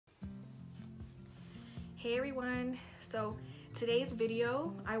Hey everyone, so today's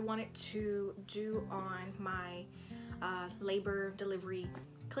video I wanted to do on my labor delivery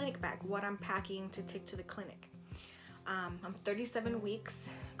clinic bag, what I'm packing to take to the clinic. I'm 37 weeks,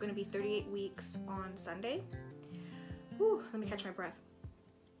 going to be 38 weeks on Sunday. Whew, let me catch my breath.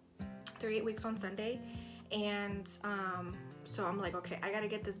 38 weeks on Sunday, and so I'm like, okay, I gotta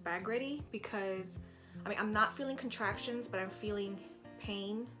get this bag ready because I'm not feeling contractions, but I'm feeling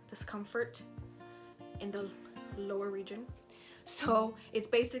pain, discomfort in the lower region. So it's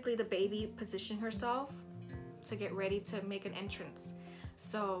basically the baby positioning herself to get ready to make an entrance.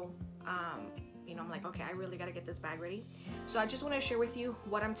 So I'm like, okay, I really got to get this bag ready. So I just want to share with you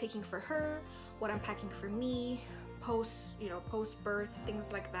what I'm taking for her, what I'm packing for me, post birth,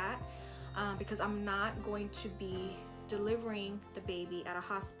 things like that, because I'm not going to be delivering the baby at a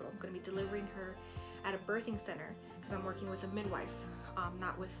hospital. I'm going to be delivering her at a birthing center because I'm working with a midwife,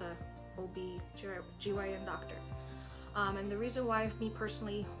 not with a OB/GYN doctor. And the reason why, me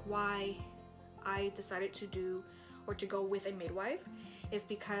personally, why I decided to go with a midwife is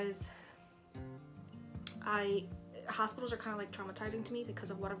because hospitals are kind of like traumatizing to me because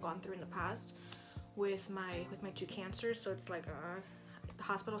of what I've gone through in the past with my two cancers. So it's like the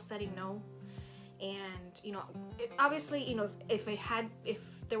hospital setting no, and obviously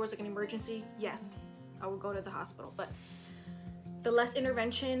if there was like an emergency, yes, I would go to the hospital, but the less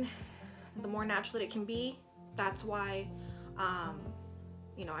intervention, the more natural that it can be. That's why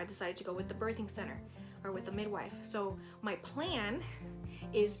I decided to go with the birthing center or with a midwife. So my plan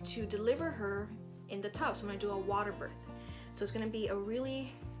is to deliver her in the tub. So I'm gonna do a water birth. So it's gonna be a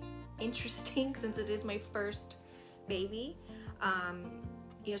really interesting, since it is my first baby,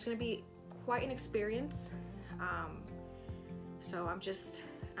 it's gonna be quite an experience. So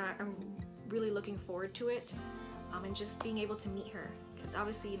I'm really looking forward to it, and just being able to meet her. Because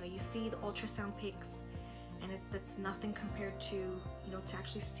obviously, you see the ultrasound pics, and that's nothing compared to, to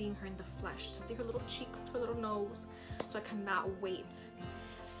actually seeing her in the flesh, to see her little cheeks, her little nose. So I cannot wait.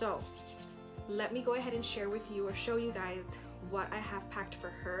 So let me go ahead and share with you or show you guys what I have packed for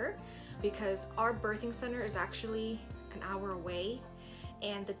her, because our birthing center is actually an hour away,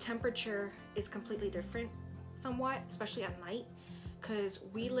 and the temperature is completely different somewhat, especially at night, because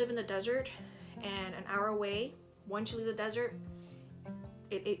we live in the desert, and an hour away, once you leave the desert,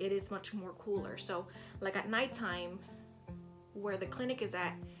 it is much more cooler. So like at nighttime, where the clinic is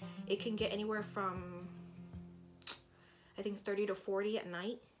at, it can get anywhere from, I think, 30 to 40 at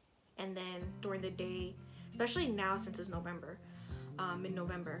night. And then during the day, especially now since it's November,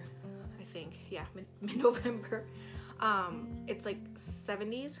 mid-November, I think, yeah, mid-November, it's like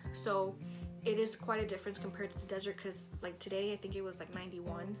 70s. So it is quite a difference compared to the desert, because like today I think it was like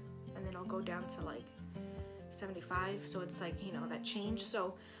 91, and then I'll go down to like 75. So it's like, that change.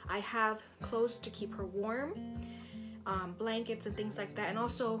 So I have clothes to keep her warm, blankets and things like that, and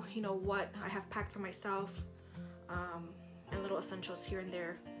also what I have packed for myself, and little essentials here and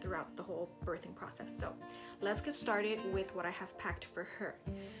there throughout the whole birthing process. So let's get started with what I have packed for her.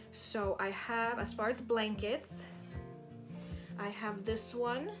 So I have, as far as blankets, I have this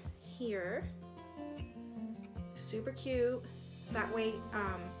one here, super cute. That way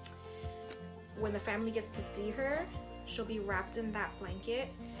when the family gets to see her, she'll be wrapped in that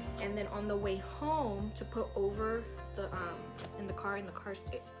blanket, and then on the way home to put over the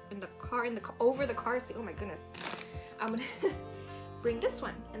over the car seat. Oh my goodness, I'm gonna bring this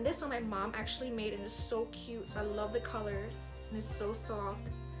one, and this one my mom actually made, and it's so cute. So I love the colors, and it's so soft.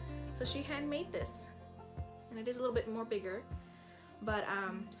 So she handmade this, and it is a little bit more bigger, but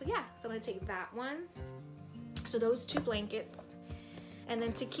so yeah, so I'm gonna take that one. So those two blankets. And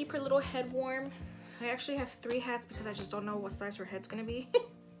then to keep her little head warm, I actually have 3 hats because I just don't know what size her head's gonna be.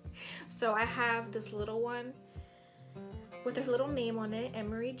 So I have this little one with her little name on it,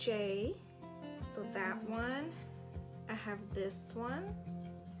 Emery J. So that one. I have this one.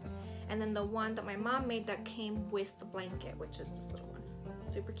 And then the one that my mom made that came with the blanket, which is this little one.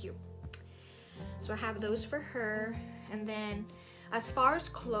 Super cute. So I have those for her. And then as far as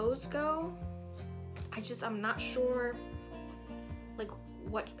clothes go, I'm not sure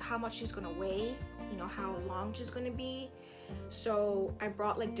like how much she's gonna weigh, how long she's gonna be. So I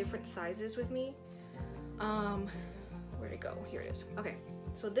brought like different sizes with me. Where'd it go? Here it is. Okay,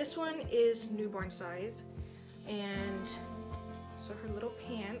 so this one is newborn size, and so her little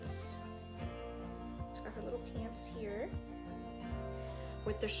pants, she's got her little pants here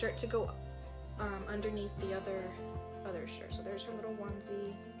with the shirt to go underneath the other shirt. So there's her little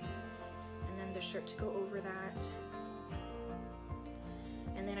onesie, and then the shirt to go over that.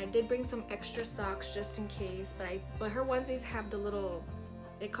 And then I did bring some extra socks just in case, but her onesies have the little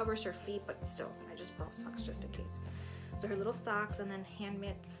it covers her feet, but still, I just brought socks just in case. So her little socks, and then hand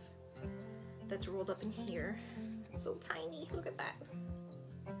mitts that's rolled up in here. It's so tiny, look at that.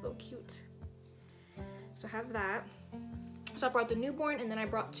 So cute. So I have that. So I brought the newborn, and then I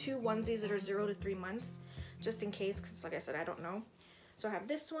brought 2 onesies that are 0 to 3 months, just in case, because like I said, I don't know. So I have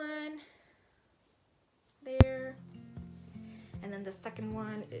this one there, and then the second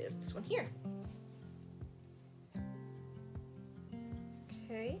one is this one here.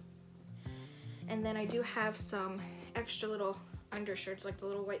 Okay. And then I do have some extra little undershirts, like the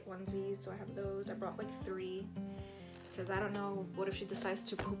little white onesies, so I have those. I brought like 3, because I don't know what if she decides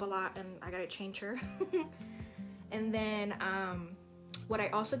to poop a lot and I gotta change her. And then what I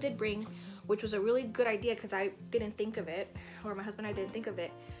also did bring, which was a really good idea because I didn't think of it, or my husband and I didn't think of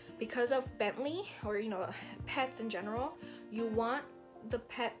it, because of Bentley, or you know, pets in general, you want the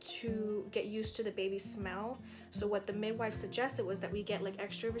pet to get used to the baby's smell. So what the midwife suggested was that we get like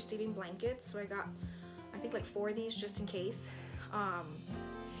extra receiving blankets. So I got, I think like 4 of these just in case.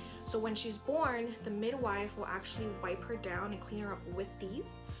 So when she's born, the midwife will actually wipe her down and clean her up with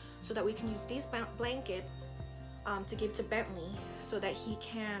these, so that we can use these blankets to give to Bentley, so that he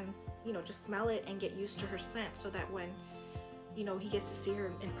can, you know, just smell it and get used to her scent, so that when, you know, he gets to see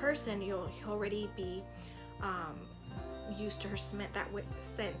her in person, he'll already be used to her scent that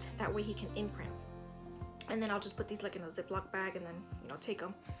way he can imprint. And then I'll just put these like in a Ziploc bag, and then, you know, take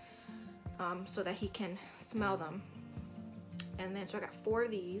them so that he can smell them. And then so I got 4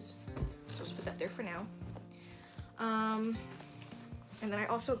 of these, so I'll just put that there for now. And then I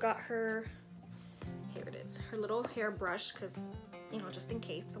also got her, here it is, her little hair brush, because, you know, just in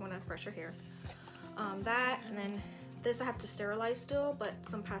case I want to brush her hair. That, and then this I have to sterilize still, but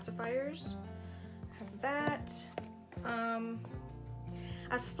some pacifiers. I have that.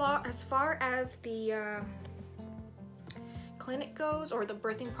 As far as the clinic goes, or the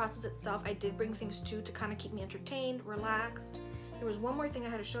birthing process itself, I did bring things too to kind of keep me entertained, relaxed. There was one more thing I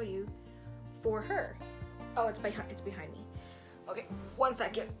had to show you for her. Oh, it's behind me. Okay, one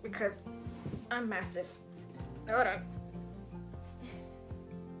second, because I'm massive. Hold on.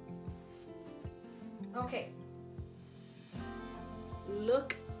 Okay.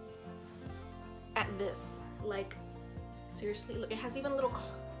 Look at this. Like, seriously, look, it has even a little,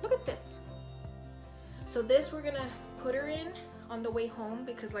 look at this. So this we're gonna put her in on the way home,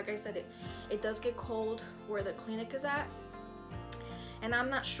 because like I said, it does get cold where the clinic is at. And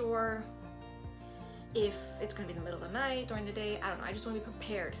I'm not sure if it's gonna be in the middle of the night, during the day, I don't know. I just wanna be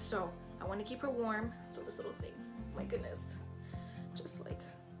prepared. So I wanna keep her warm. So this little thing, my goodness, just like,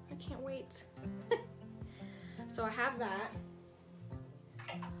 I can't wait. So I have that.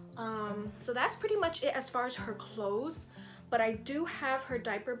 So that's pretty much it as far as her clothes, but I do have her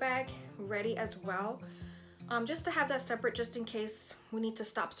diaper bag ready as well, just to have that separate, just in case we need to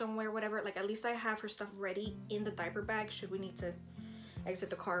stop somewhere, whatever. Like, at least I have her stuff ready in the diaper bag should we need to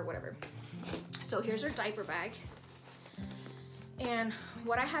exit the car or whatever. So here's her diaper bag, and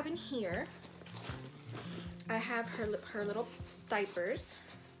what I have in here, I have her little diapers.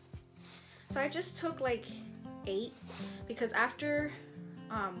 So I just took like 8, because after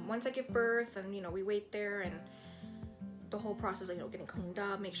once I give birth, and you know, we wait there, and the whole process of, you know, getting cleaned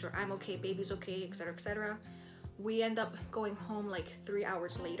up, make sure I'm okay, baby's okay, etc., etc., we end up going home like 3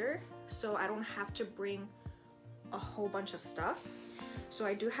 hours later, so I don't have to bring a whole bunch of stuff. So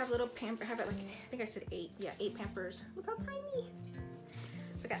I do have little Pampers. I have it like, I think I said 8. Yeah, 8 Pampers. Look how tiny.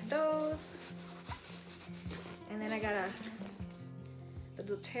 So I got those, and then I got the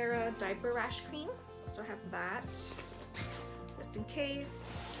doTERRA diaper rash cream. So I have that, just in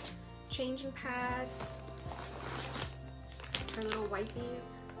case. Changing pad, her little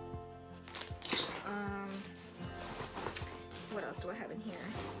wipies. What else do I have in here?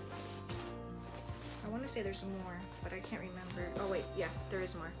 I want to say there's more, but I can't remember. Oh wait, yeah, there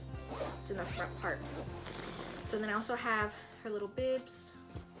is more. It's in the front part. So then I also have her little bibs,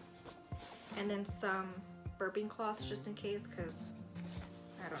 and then some burping cloths just in case, because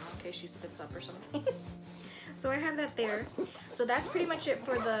I don't know, in case she spits up or something. So I have that there. So that's pretty much it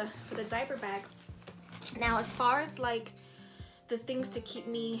for the diaper bag. Now, as far as like the things to keep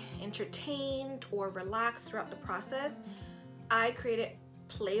me entertained or relaxed throughout the process, I created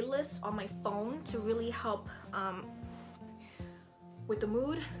playlists on my phone to really help with the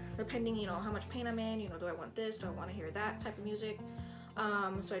mood, depending, you know, how much pain I'm in. You know, do I want this? Do I want to hear that type of music?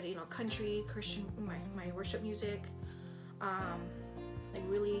 So I did, you know, country, Christian, my worship music, like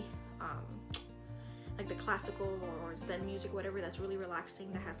really like the classical or Zen music, whatever, that's really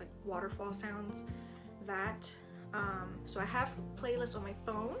relaxing, that has like waterfall sounds, that. So I have playlists on my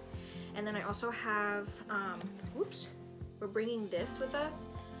phone, and then I also have, oops, we're bringing this with us.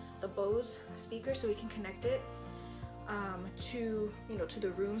 the Bose speaker so we can connect it to, you know, to the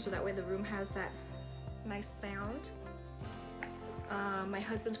room, so that way the room has that nice sound. My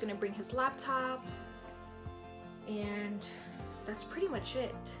husband's gonna bring his laptop, and that's pretty much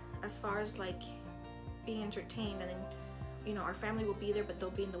it as far as like being entertained. And then, you know, our family will be there, but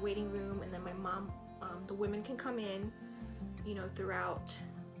they'll be in the waiting room, and then my mom, the women can come in, you know, throughout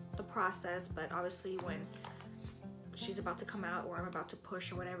the process. But obviously when she's about to come out or I'm about to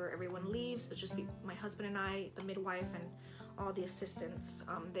push or whatever, everyone leaves. It'll just be my husband and I, the midwife, and all the assistants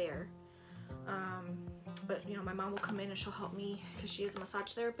there. But you know, my mom will come in and she'll help me because she is a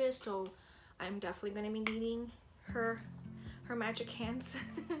massage therapist, so I'm definitely going to be needing her magic hands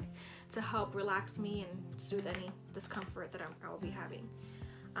to help relax me and soothe any discomfort that I will be having.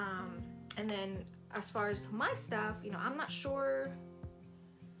 And then as far as my stuff, you know, I'm not sure,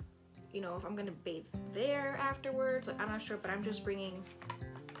 you know, if I'm gonna bathe there afterwards. Like, I'm not sure, but I'm just bringing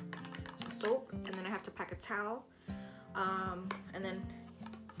some soap, and then I have to pack a towel, and then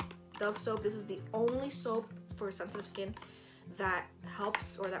Dove soap. This is the only soap for sensitive skin that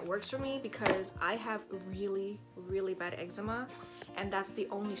helps or that works for me, because I have really bad eczema, and that's the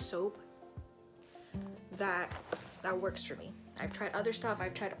only soap that works for me. I've tried other stuff,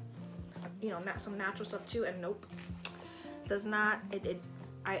 I've tried, you know, some natural stuff too, and nope, does not,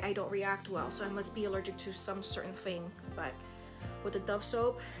 I don't react well, so I must be allergic to some certain thing. But with the Dove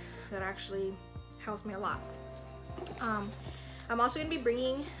soap, that actually helps me a lot. I'm also going to be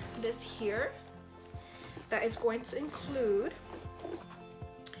bringing this here that is going to include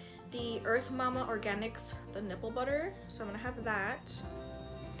the Earth Mama Organics, the nipple butter. So I'm going to have that.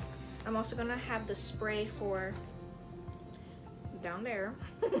 I'm also going to have the spray for down there.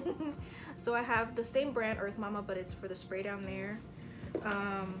 So I have the same brand, Earth Mama, but it's for the spray down there.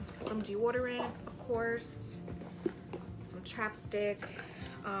 Some deodorant, of course, some chapstick.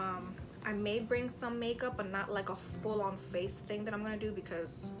 I may bring some makeup, but not like a full-on face thing that I'm gonna do,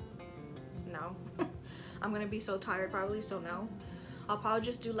 because no. I'm gonna be so tired probably, so no. I'll probably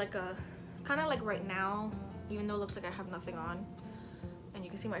just do like a, kind of like right now, even though it looks like I have nothing on, and you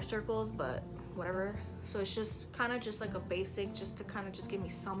can see my circles, but whatever. So it's just kind of just like a basic, just to kind of just give me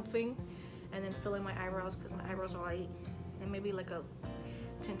something, and then fill in my eyebrows, because my eyebrows are light, and maybe like a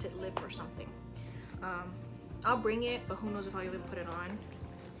tinted lip or something. I'll bring it, but who knows if I'll even put it on.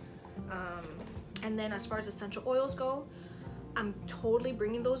 And then as far as essential oils go, I'm totally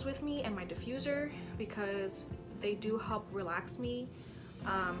bringing those with me, and my diffuser, because they do help relax me.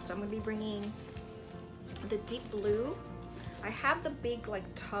 So I'm gonna be bringing the Deep Blue. I have the big like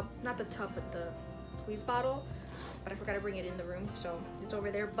tub, not the tub, but the squeeze bottle, but I forgot to bring it in the room, so it's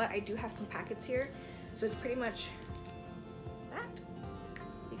over there. But I do have some packets here, so it's pretty much that.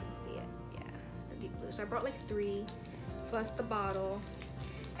 You can see it, yeah, the Deep Blue. So I brought like 3 plus the bottle,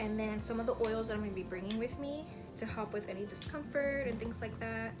 and then some of the oils that I'm gonna be bringing with me to help with any discomfort and things like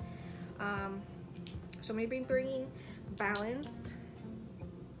that. So I'm gonna be bringing Balance.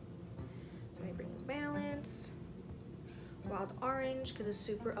 So I'm bringing Balance, Wild Orange, because it's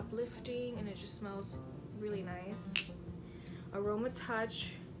super uplifting and it just smells really nice. Aroma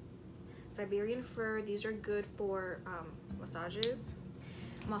Touch, Siberian Fir. These are good for massages.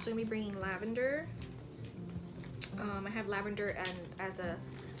 I'm also gonna be bringing Lavender. I have lavender, and as a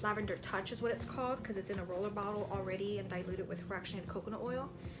Lavender Touch is what it's called, because it's in a roller bottle already and diluted with fractionated coconut oil.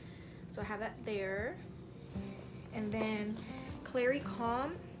 So I have that there. And then Clary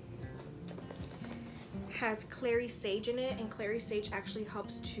Calm has clary sage in it, and clary sage actually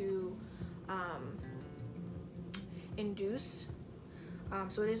helps to induce.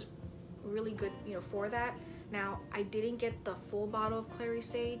 So it is really good, you know, for that. Now I didn't get the full bottle of clary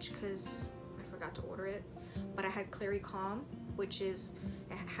sage because I forgot to order it, but I had Clary Calm, which is,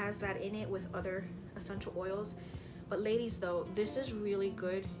 it has that in it with other essential oils. But ladies though, this is really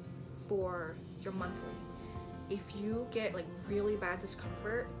good for your monthly. If you get like really bad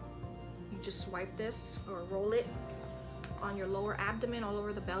discomfort, you just swipe this or roll it on your lower abdomen, all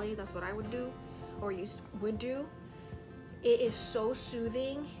over the belly. That's what I would do, or you would do. It is so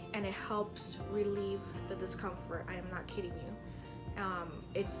soothing, and it helps relieve the discomfort. I am not kidding you.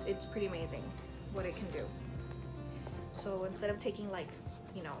 It's pretty amazing what it can do. So instead of taking like,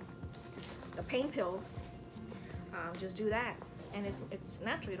 you know, the pain pills, just do that, and it's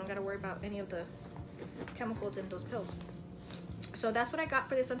natural. You don't got to worry about any of the chemicals in those pills. So that's what I got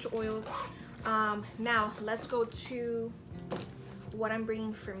for the essential oils. Now let's go to what I'm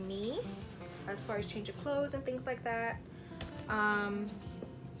bringing for me as far as change of clothes and things like that.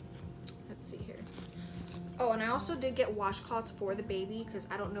 Let's see here. Oh, and I also did get washcloths for the baby, because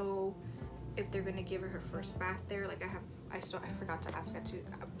I don't know if they're gonna give her her first bath there. Like I forgot to ask that too.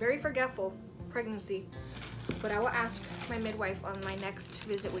 I'm very forgetful, pregnancy. But I will ask my midwife on my next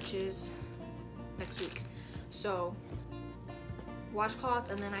visit, which is next week. So washcloths,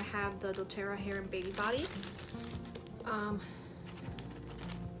 and then I have the doTERRA hair and baby body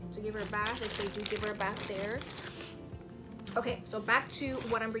to give her a bath if they do give her a bath there. Okay, so back to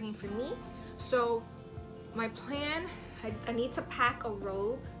what I'm bringing for me. So my plan, I need to pack a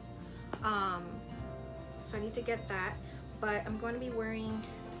robe, so I need to get that, but I'm going to be wearing,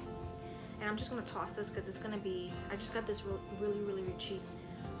 and I'm just going to toss this because it's going to be, I just got this really cheap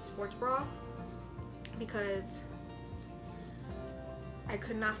sports bra because I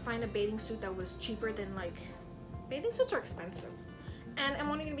could not find a bathing suit that was cheaper than, like, bathing suits are expensive, and I'm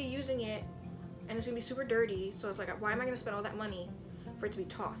only going to be using it, and it's going to be super dirty, so I was like, why am I going to spend all that money for it to be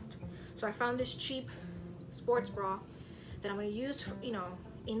tossed? So I found this cheap sports bra that I'm going to use, you know,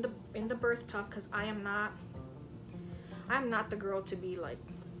 in the birth tub, because I'm not the girl to be like,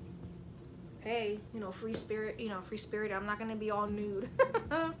 hey, you know, free spirit, I'm not going to be all nude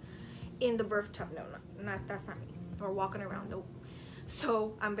in the birth tub. No, that's not me. Or walking around, nope.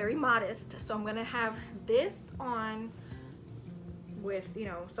 So I'm very modest, so I'm going to have this on with, you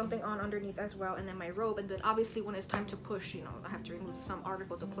know, something on underneath as well, and then my robe, and then obviously when it's time to push, you know, I have to remove some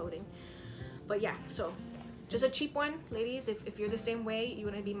articles of clothing. But yeah, so just a cheap one, ladies. If you're the same way, you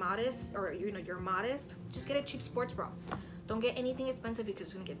want to be modest, or you know, you're modest, just get a cheap sports bra. Don't get anything expensive because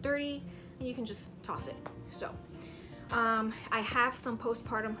it's gonna get dirty and you can just toss it. So I have some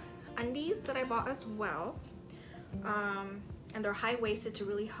postpartum undies that I bought as well, and they're high-waisted to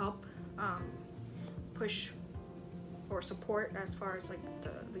really help push or support as far as like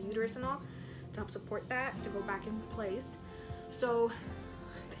the uterus and all, to help support that to go back in place. So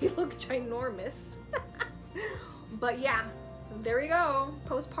they look ginormous. But yeah, there you go,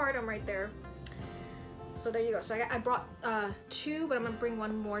 postpartum right there. So there you go. So I brought 2, but I'm gonna bring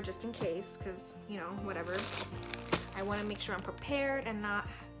 1 more just in case, because, you know, whatever, I want to make sure I'm prepared and not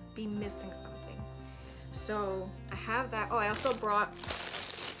be missing something. So I have that. Oh, I also brought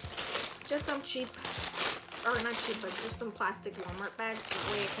just some cheap, or not cheap, but just some plastic Walmart bags, so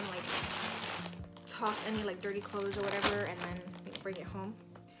that way I can like toss any like dirty clothes or whatever, and then bring it home.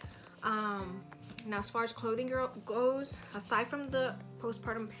 Now as far as clothing goes, aside from the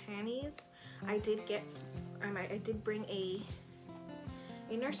postpartum panties, I did bring a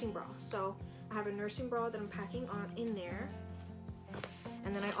nursing bra. So I have a nursing bra that I'm packing on in there,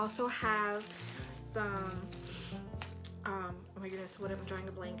 and then I also have some oh my goodness, what am I drawing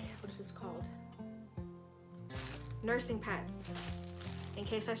a blank? What is this called? Nursing pads. In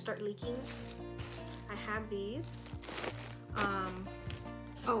case I start leaking, I have these.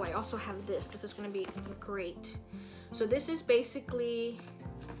 Oh, I also have this. This is gonna be great. So this is basically,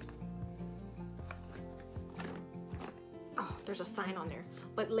 oh, there's a sign on there.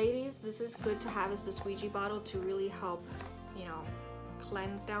 But ladies, this is good to have as the squeegee bottle to really help, you know,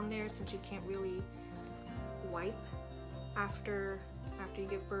 cleanse down there, since you can't really wipe after you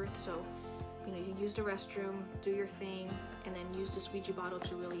give birth. So, you know, you can use the restroom, do your thing, and then use the squeegee bottle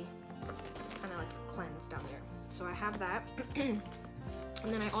to really kind of like cleanse down there. So I have that.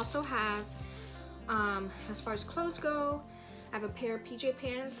 And then I also have, as far as clothes go, I have a pair of PJ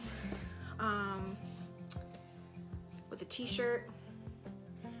pants with a t-shirt.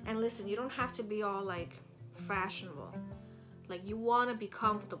 And listen, you don't have to be all like fashionable. Like, you want to be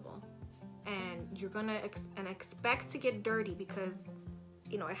comfortable, and you're gonna expect to get dirty because,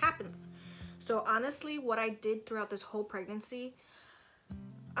 you know, it happens. So honestly, what I did throughout this whole pregnancy,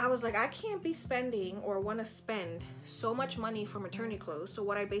 I was like, I can't be spending or want to spend so much money for maternity clothes. So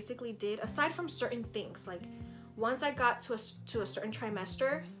what I basically did, aside from certain things, like once I got to a certain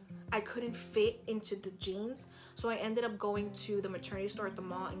trimester, I couldn't fit into the jeans. So I ended up going to the maternity store at the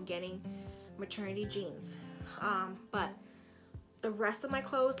mall and getting maternity jeans. But the rest of my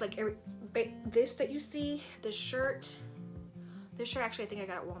clothes, like this that you see, this shirt actually I think I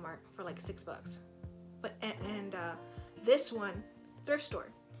got at Walmart for like $6. But and this one, thrift store.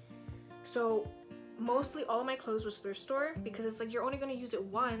 So mostly all of my clothes was thrift store, because it's like you're only going to use it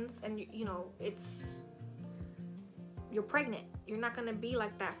once, and you know, you're pregnant, you're not going to be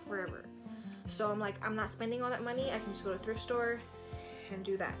like that forever. So I'm like, I'm not spending all that money, I can just go to a thrift store and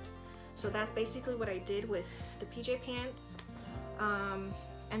do that. So that's basically what I did with the PJ pants.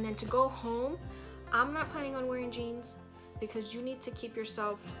 And then to go home, I'm not planning on wearing jeans, because you need to keep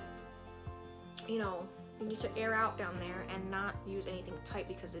yourself, you know, you need to air out down there and not use anything tight,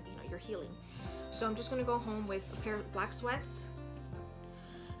 because you know, you're healing. So I'm just gonna go home with a pair of black sweats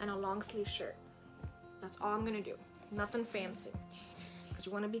and a long sleeve shirt. That's all I'm gonna do. Nothing fancy, because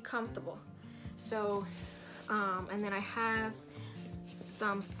you want to be comfortable. So and then I have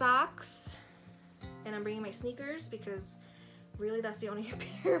some socks, and I'm bringing my sneakers because really that's the only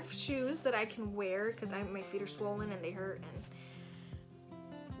pair of shoes that I can wear because my feet are swollen and they hurt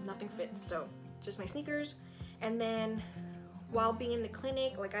and nothing fits. So just my sneakers. And then while being in the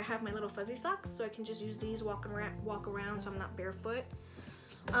clinic, like, I have my little fuzzy socks, so I can just use these walk around so I'm not barefoot.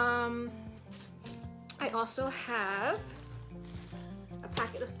 I also have a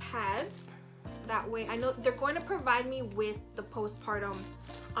packet of pads. That way, I know they're going to provide me with the postpartum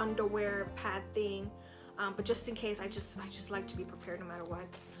underwear pad thing, but just in case, I just like to be prepared no matter what.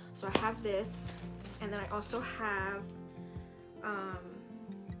 So I have this, and then I also have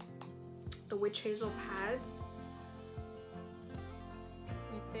the witch hazel pads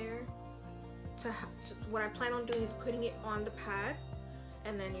right there. What I plan on doing is putting it on the pad,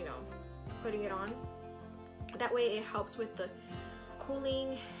 and then, you know, putting it on. That way it helps with the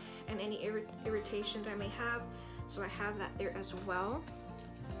cooling and any irritations I may have. So I have that there as well.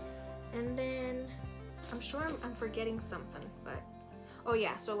 And then I'm sure I'm forgetting something, but oh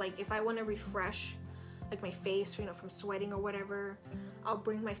yeah, so like if I want to refresh like my face, you know, from sweating or whatever, I'll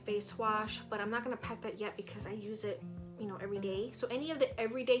bring my face wash, but I'm not gonna pack that yet because I use it, you know, every day. So any of the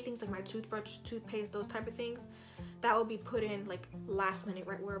everyday things like my toothbrush, toothpaste, those type of things, that will be put in like last minute,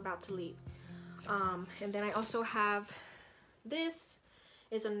 right? We're about to leave. And then I also have, this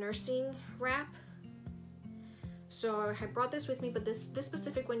is a nursing wrap. So I brought this with me, but this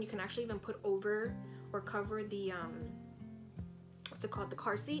specific one you can actually even put over or cover the what's it called, the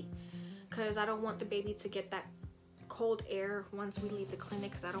car seat, because I don't want the baby to get that cold air once we leave the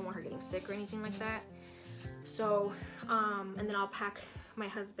clinic, because I don't want her getting sick or anything like that. So and then I'll pack my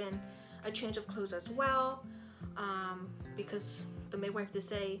husband a change of clothes as well, because the midwife did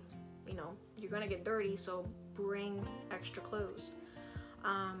say, you know, you're gonna get dirty, so bring extra clothes.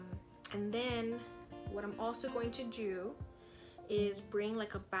 And then what I'm also going to do is bring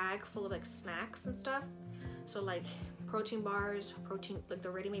like a bag full of like snacks and stuff. So like protein bars, like the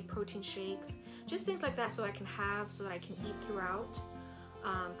ready-made protein shakes, just things like that, so I can have, so that I can eat throughout,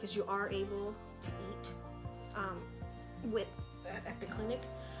 because you are able to eat at the clinic.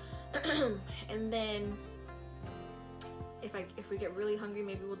 And then if we get really hungry,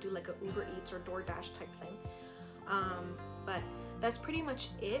 maybe we'll do like a Uber Eats or DoorDash type thing. But that's pretty much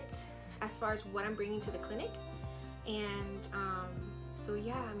it as far as what I'm bringing to the clinic. And so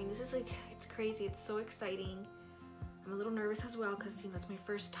yeah, I mean, this is like, it's crazy, it's so exciting. I'm a little nervous as well because, you know, it's my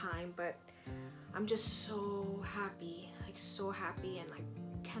first time, but I'm just so happy, like so happy, and I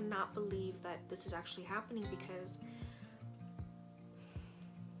cannot believe that this is actually happening, because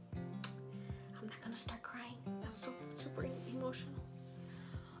I'm not gonna start crying. I'm so super emotional.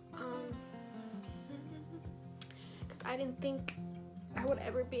 Because I didn't think I would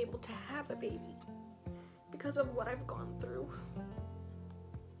ever be able to have a baby because of what I've gone through.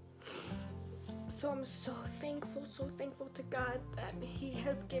 So I'm so thankful to God that He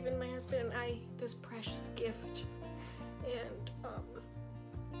has given my husband and I this precious gift. And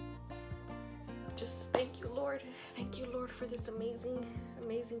just thank you, Lord. Thank you, Lord, for this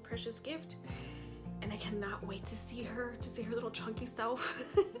amazing, precious gift. And I cannot wait to see her little chunky self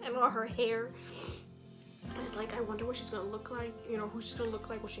and all her hair. It's like, I wonder what she's gonna look like, you know, who she's gonna look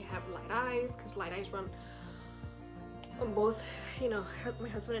like. Will she have light eyes? Because light eyes run on both, you know, my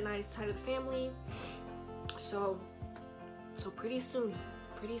husband and I's side of the family. So pretty soon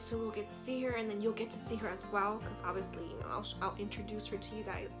we'll get to see her, and then you'll get to see her as well, because obviously, you know, I'll introduce her to you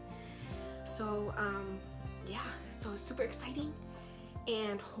guys. So yeah, so it's super exciting,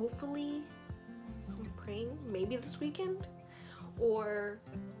 and hopefully, I'm praying maybe this weekend or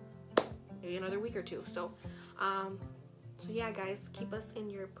maybe another week or two. So yeah, guys, keep us in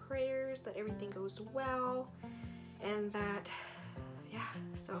your prayers that everything goes well, and that, yeah,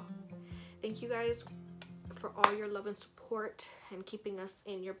 so thank you guys for all your love and support and keeping us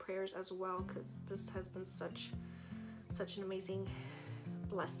in your prayers as well, because this has been such an amazing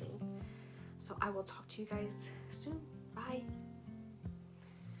blessing. So I will talk to you guys soon. Bye.